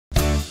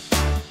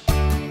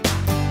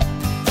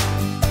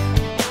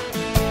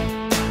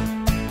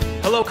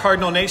Hello,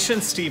 Cardinal Nation.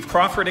 Steve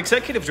Crawford,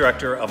 Executive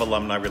Director of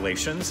Alumni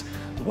Relations.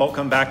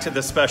 Welcome back to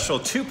this special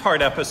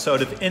two-part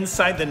episode of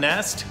Inside the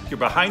Nest, your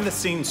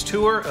behind-the-scenes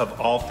tour of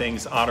all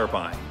things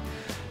Otterbein.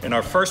 In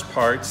our first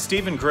part,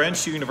 Stephen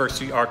Grinch,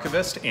 University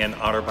Archivist and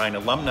Otterbein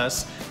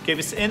alumnus, gave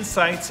us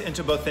insights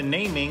into both the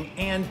naming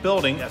and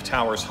building of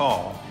Towers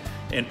Hall.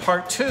 In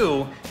part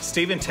two,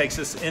 Stephen takes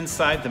us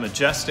inside the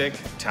majestic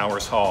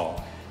Towers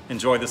Hall.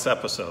 Enjoy this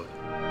episode.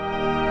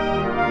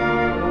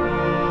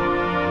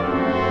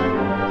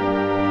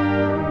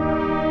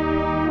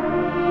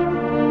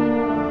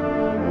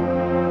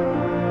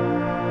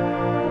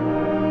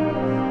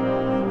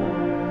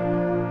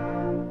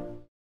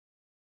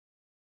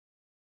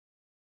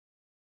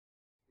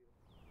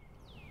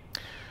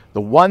 The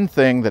one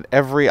thing that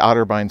every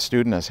Otterbein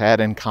student has had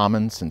in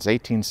common since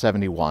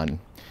 1871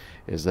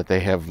 is that they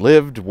have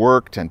lived,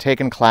 worked, and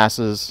taken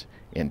classes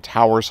in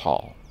Towers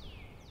Hall.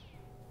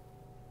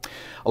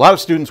 A lot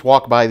of students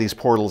walk by these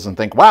portals and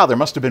think, wow, there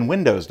must have been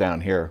windows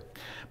down here.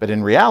 But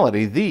in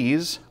reality,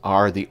 these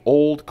are the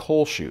old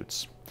coal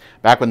chutes.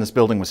 Back when this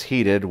building was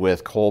heated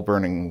with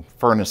coal-burning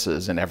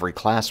furnaces in every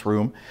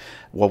classroom,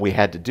 what we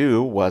had to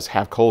do was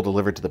have coal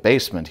delivered to the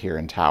basement here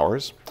in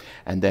Towers.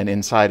 And then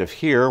inside of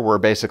here were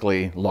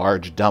basically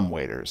large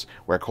dumbwaiters,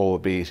 where coal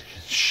would be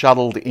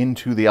shuttled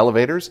into the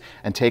elevators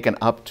and taken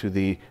up to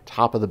the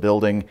top of the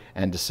building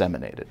and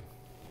disseminated.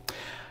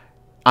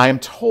 I am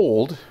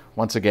told,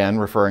 once again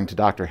referring to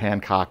Dr.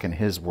 Hancock and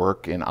his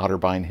work in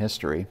Otterbein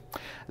history,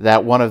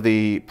 that one of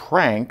the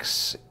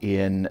pranks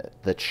in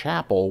the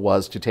chapel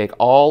was to take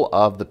all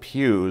of the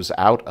pews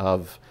out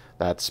of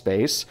that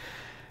space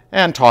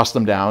and toss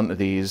them down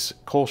these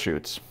coal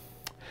chutes.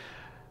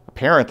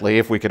 Apparently,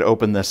 if we could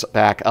open this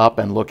back up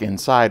and look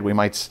inside, we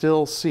might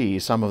still see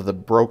some of the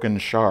broken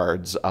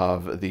shards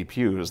of the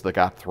pews that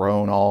got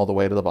thrown all the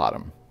way to the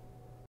bottom.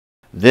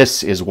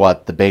 This is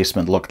what the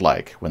basement looked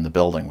like when the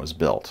building was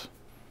built.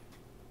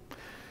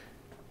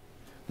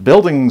 The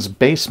building's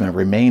basement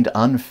remained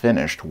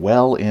unfinished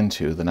well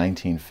into the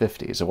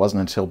 1950s. It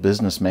wasn't until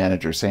business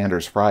manager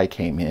Sanders Fry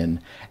came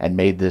in and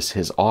made this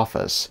his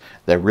office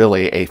that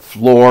really a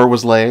floor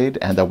was laid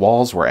and the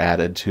walls were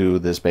added to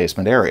this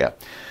basement area.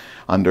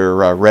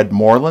 Under Red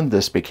Moreland,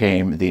 this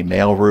became the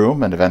mail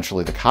room and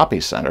eventually the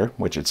copy center,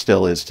 which it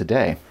still is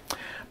today.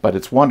 But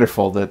it's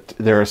wonderful that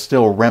there are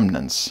still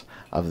remnants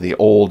of the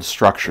old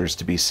structures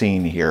to be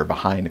seen here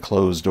behind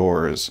closed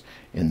doors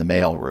in the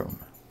mail room.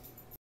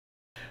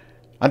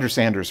 Under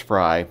Sanders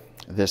Fry,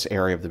 this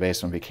area of the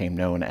basement became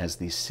known as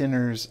the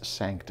Sinner's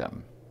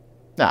Sanctum.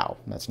 Now,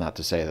 that's not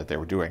to say that they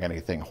were doing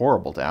anything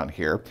horrible down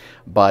here,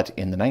 but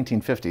in the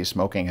 1950s,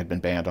 smoking had been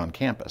banned on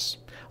campus.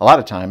 A lot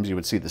of times you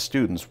would see the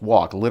students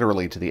walk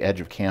literally to the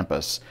edge of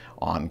campus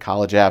on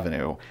College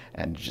Avenue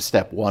and just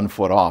step 1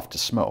 foot off to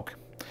smoke.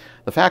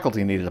 The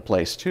faculty needed a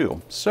place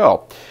too,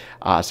 so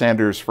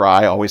Sanders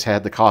Fry always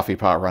had the coffee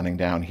pot running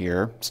down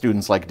here.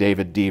 Students like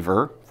David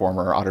Deaver,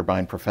 former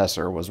Otterbein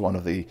professor, was one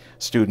of the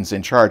students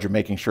in charge of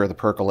making sure the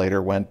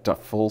percolator went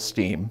full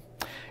steam.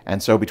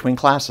 And so between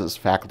classes,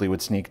 faculty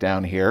would sneak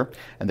down here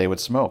and they would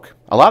smoke.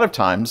 A lot of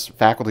times,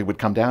 faculty would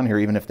come down here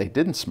even if they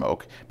didn't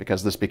smoke,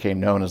 because this became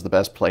known as the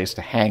best place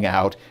to hang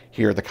out,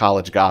 hear the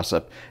college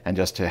gossip, and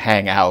just to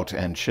hang out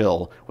and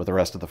chill with the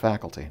rest of the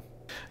faculty.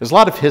 There's a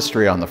lot of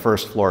history on the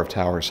first floor of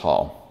Towers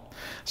Hall.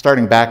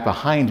 Starting back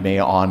behind me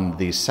on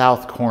the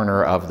south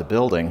corner of the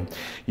building,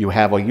 you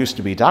have what used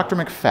to be Dr.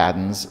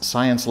 McFadden's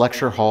Science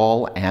Lecture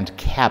Hall and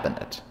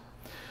Cabinet.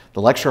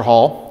 The lecture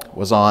hall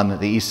was on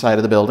the east side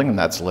of the building, and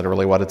that's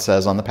literally what it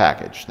says on the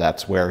package.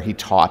 That's where he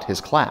taught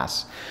his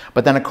class.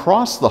 But then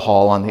across the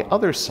hall on the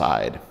other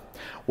side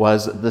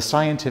was the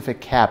scientific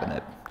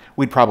cabinet.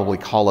 We'd probably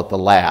call it the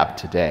lab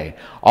today.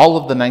 All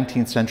of the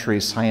 19th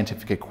century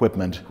scientific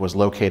equipment was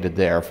located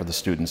there for the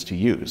students to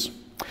use.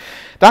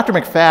 Dr.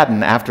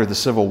 McFadden, after the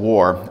Civil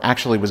War,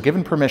 actually was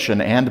given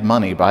permission and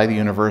money by the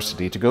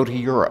university to go to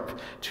Europe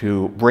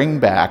to bring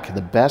back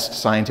the best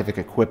scientific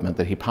equipment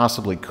that he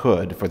possibly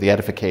could for the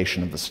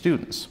edification of the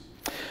students.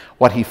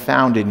 What he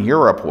found in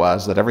Europe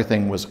was that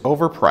everything was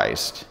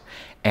overpriced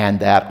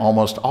and that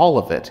almost all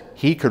of it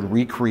he could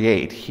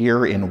recreate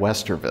here in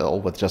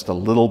Westerville with just a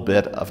little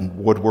bit of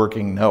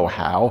woodworking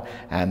know-how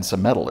and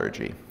some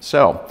metallurgy.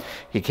 So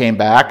he came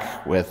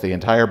back with the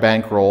entire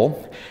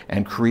bankroll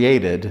and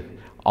created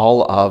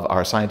all of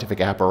our scientific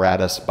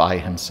apparatus by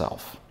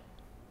himself.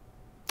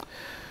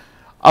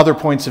 Other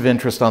points of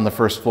interest on the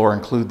first floor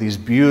include these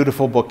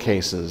beautiful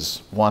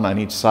bookcases, one on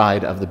each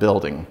side of the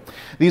building.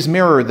 These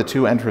mirror the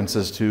two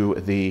entrances to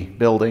the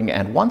building,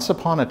 and once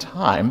upon a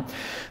time,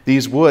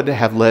 these would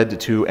have led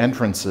to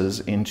entrances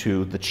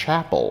into the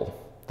chapel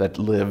that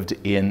lived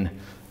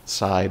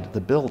inside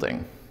the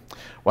building.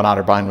 When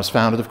Otterbein was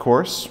founded, of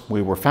course,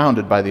 we were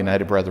founded by the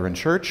United Brethren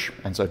Church,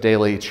 and so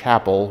daily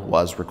chapel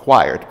was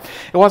required.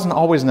 It wasn't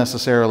always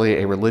necessarily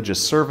a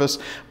religious service,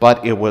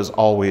 but it was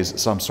always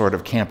some sort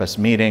of campus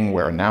meeting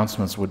where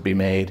announcements would be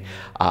made.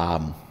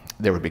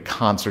 There would be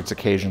concerts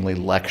occasionally,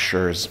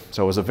 lectures.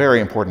 So it was a very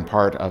important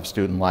part of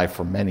student life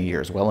for many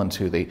years, well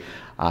into the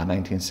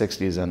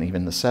 1960s and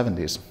even the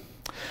 70s.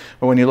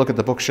 But when you look at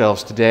the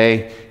bookshelves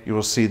today, you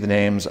will see the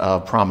names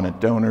of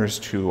prominent donors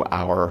to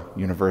our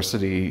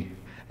university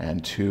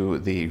and to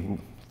the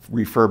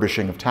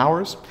refurbishing of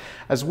towers,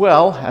 as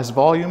well as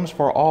volumes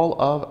for all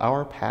of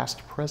our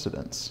past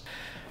presidents.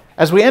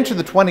 As we enter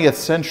the 20th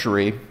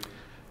century,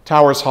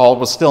 Towers Hall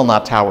was still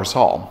not Towers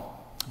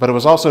Hall, but it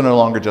was also no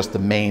longer just the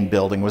main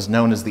building. It was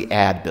known as the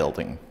Ad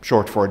Building,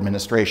 short for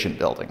Administration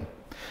Building.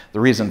 The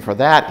reason for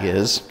that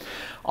is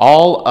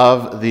all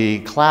of the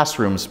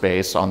classroom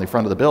space on the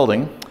front of the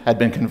building had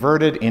been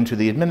converted into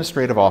the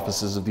administrative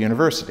offices of the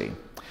university.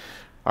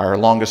 Our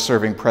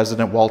longest-serving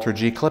president, Walter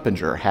G.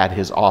 Clippinger, had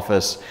his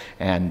office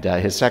and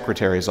his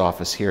secretary's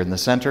office here in the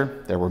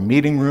center. There were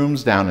meeting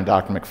rooms down in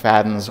Dr.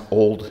 McFadden's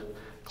old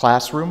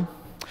classroom.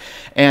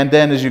 And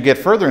then as you get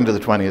further into the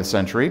 20th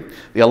century,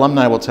 the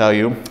alumni will tell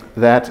you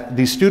that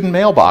the student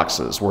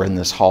mailboxes were in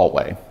this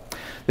hallway.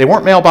 They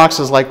weren't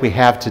mailboxes like we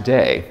have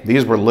today.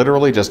 These were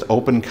literally just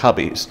open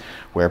cubbies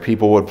where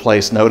people would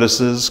place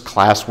notices,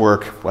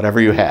 classwork, whatever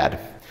you had.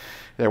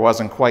 There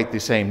wasn't quite the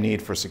same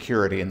need for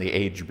security in the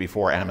age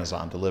before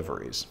Amazon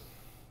deliveries.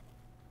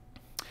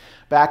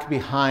 Back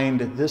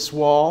behind this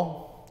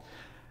wall,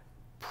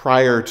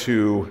 prior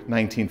to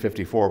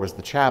 1954, was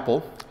the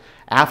chapel.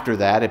 After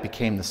that, it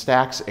became the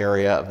Stacks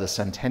area of the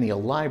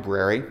Centennial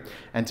Library,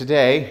 and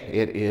today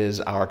it is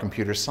our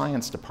computer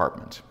science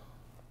department.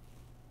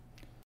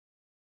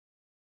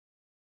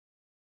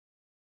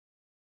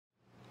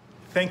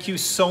 Thank you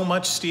so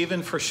much,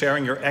 Stephen, for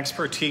sharing your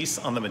expertise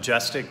on the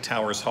majestic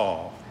Towers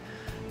Hall.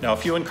 Now,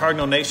 if you and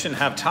Cardinal Nation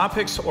have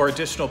topics or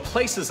additional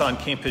places on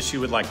campus you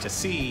would like to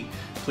see,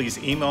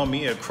 please email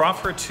me at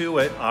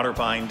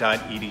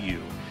crawford2@otterbein.edu.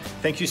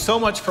 Thank you so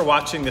much for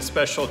watching this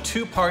special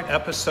two-part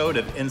episode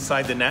of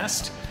Inside the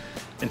Nest.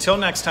 Until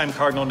next time,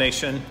 Cardinal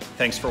Nation,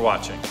 thanks for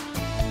watching.